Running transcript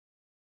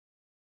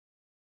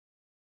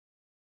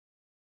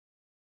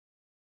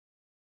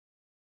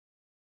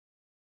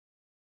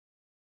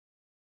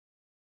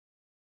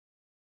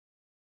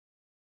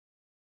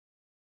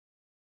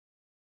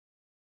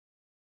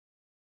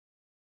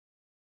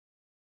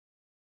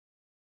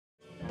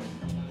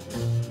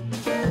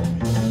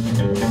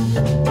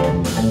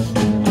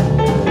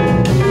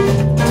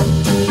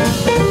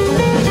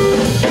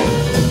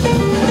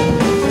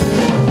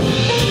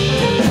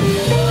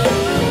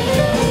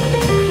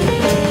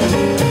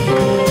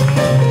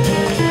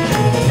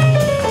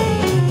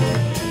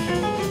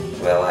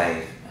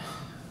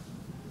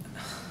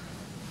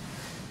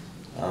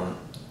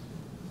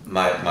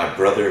My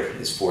brother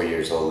is 4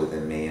 years older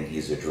than me, and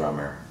he's a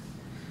drummer.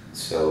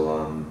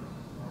 So,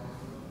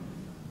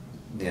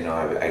 you know,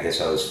 I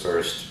guess I was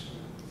first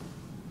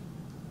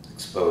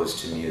exposed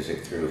to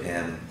music through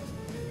him.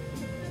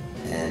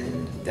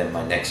 And then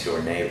my next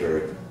door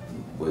neighbor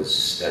was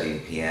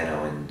studying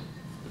piano,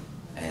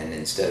 and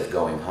instead of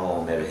going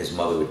home, his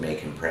mother would make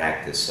him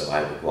practice, so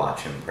I would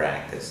watch him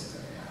practice.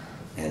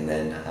 And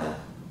then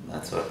I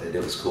thought that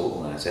it was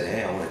cool, and I said,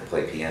 hey, I want to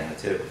play piano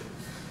too.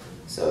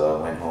 So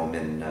I went home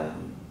and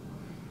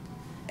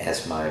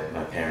asked my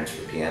parents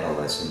for piano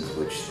lessons,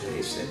 which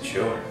they said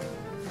sure.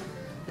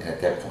 And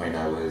at that point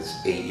I was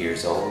 8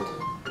 years old,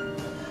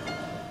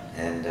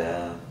 and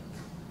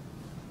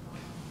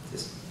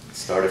just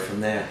started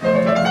from there.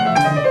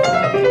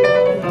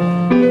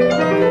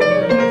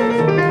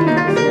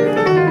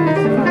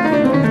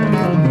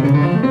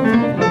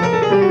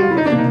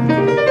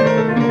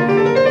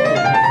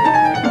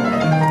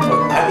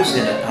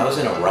 I was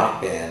in a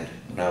rock band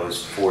when I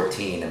was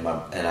 14, and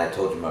I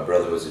told you my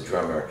brother was a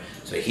drummer.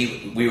 So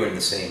we were in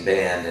the same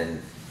band,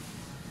 and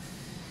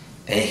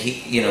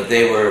he, you know,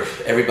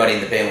 everybody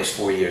in the band was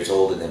 4 years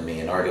older than me,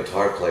 and our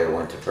guitar player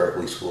went to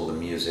Berklee School of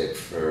Music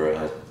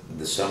for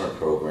the summer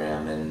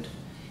program, and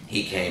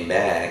he came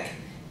back,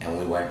 and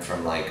we went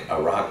from like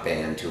a rock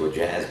band to a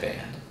jazz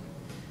band.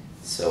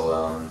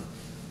 So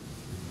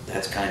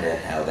that's kind of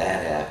how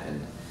that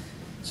happened.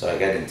 So I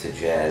got into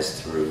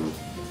jazz through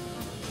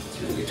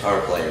the guitar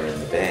player in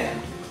the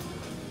band.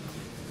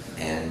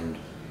 And,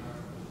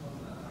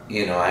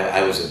 you know,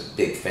 I was a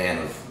big fan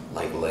of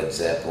like Led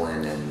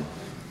Zeppelin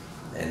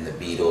and the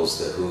Beatles,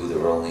 the Who, the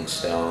Rolling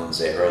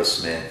Stones,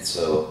 Aerosmith.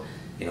 So,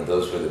 you know,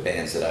 those were the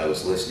bands that I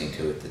was listening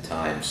to at the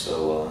time.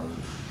 So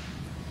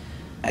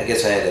I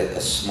guess I had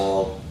a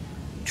small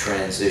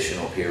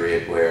transitional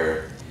period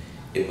where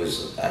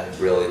I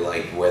really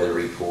liked Weather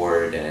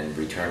Report and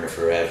Return to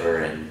Forever,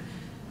 and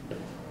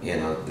you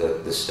know,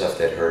 the stuff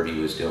that Herbie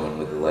was doing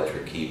with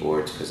electric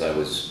keyboards, because I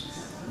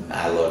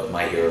loved,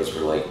 my heroes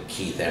were like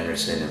Keith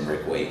Emerson and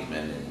Rick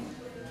Wakeman.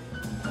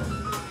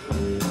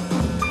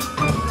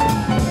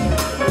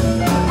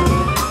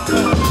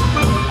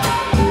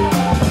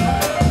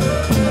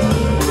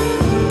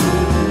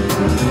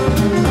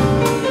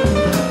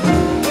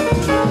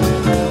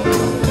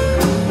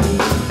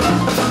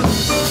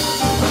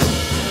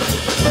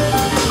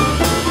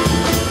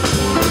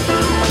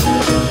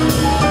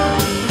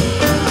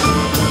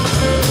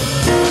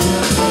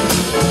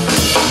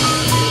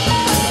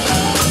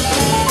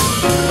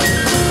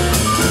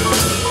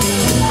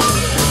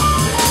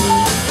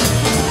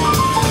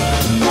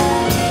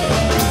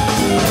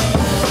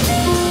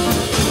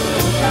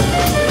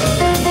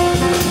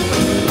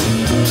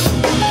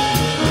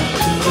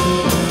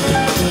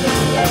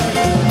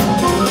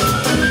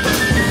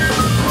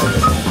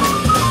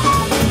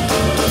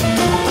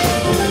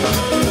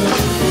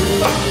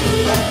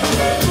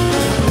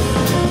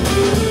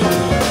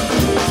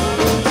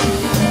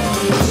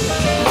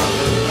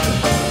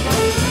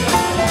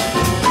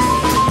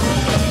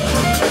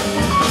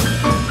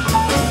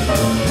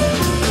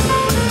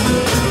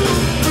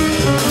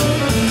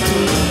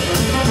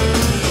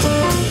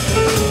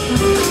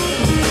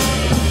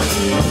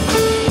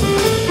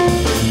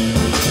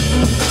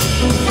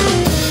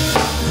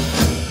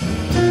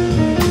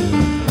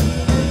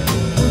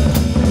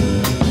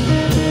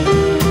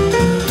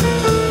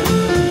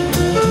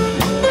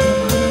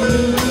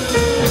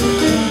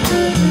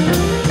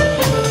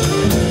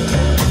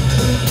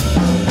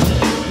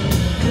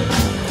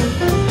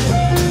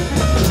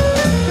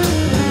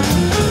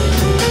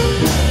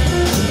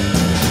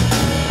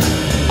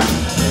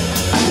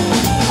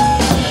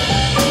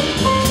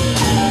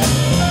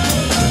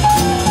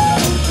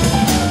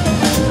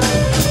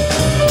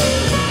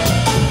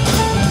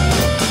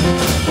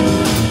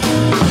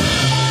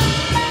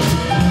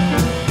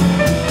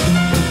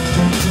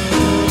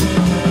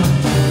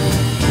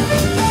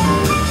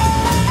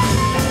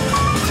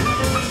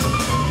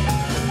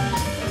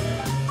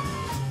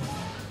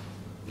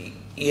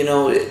 You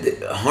know,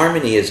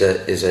 harmony is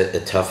a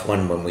tough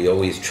one when we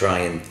always try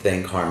and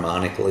think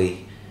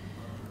harmonically.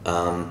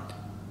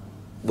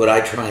 What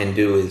I try and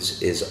do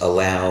is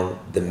allow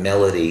the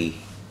melody,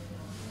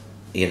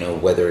 you know,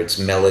 whether it's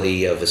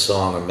melody of a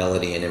song or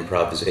melody in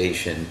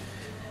improvisation,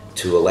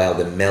 to allow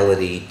the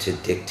melody to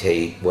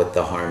dictate what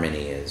the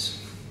harmony is.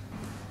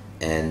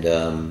 And,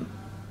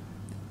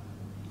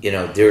 you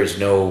know, there is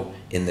no,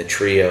 in the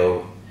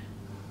trio,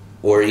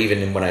 or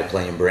even when I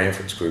play in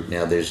Branford's group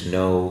now, there's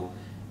no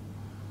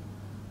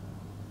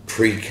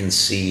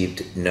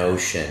preconceived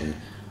notion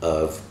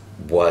of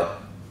what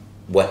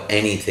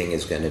anything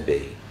is going to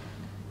be.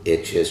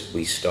 It just,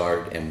 we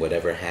start and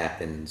whatever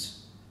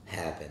happens,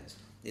 happens.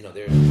 You know,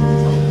 there's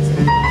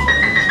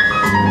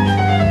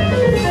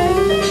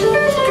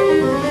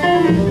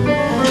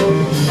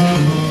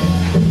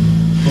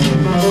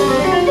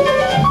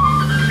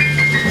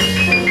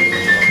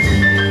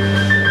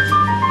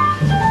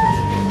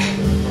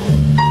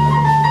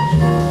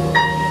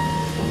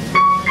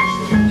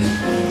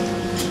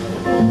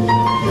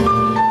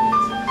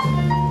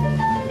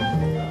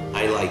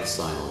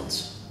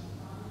Silence.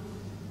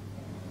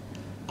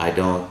 I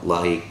don't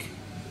like,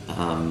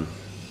 to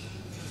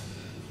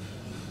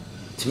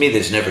me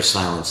there's never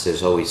silence,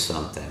 there's always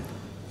something.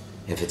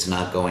 If it's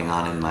not going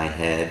on in my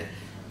head,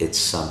 it's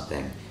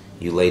something.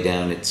 You lay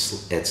down at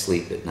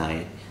sleep at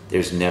night,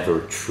 there's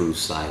never true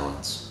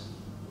silence.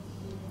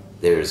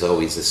 There's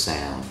always a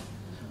sound,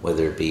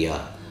 whether it be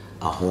a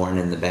horn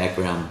in the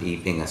background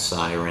beeping, a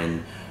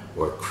siren,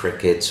 or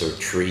crickets, or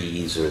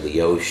trees, or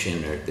the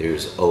ocean, or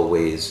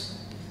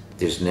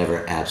there's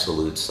never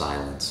absolute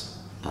silence.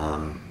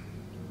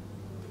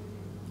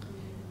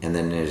 And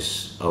then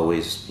there's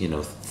always, you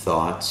know,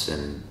 thoughts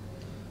and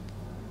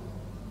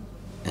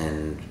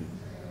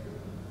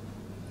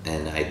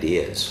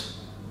ideas.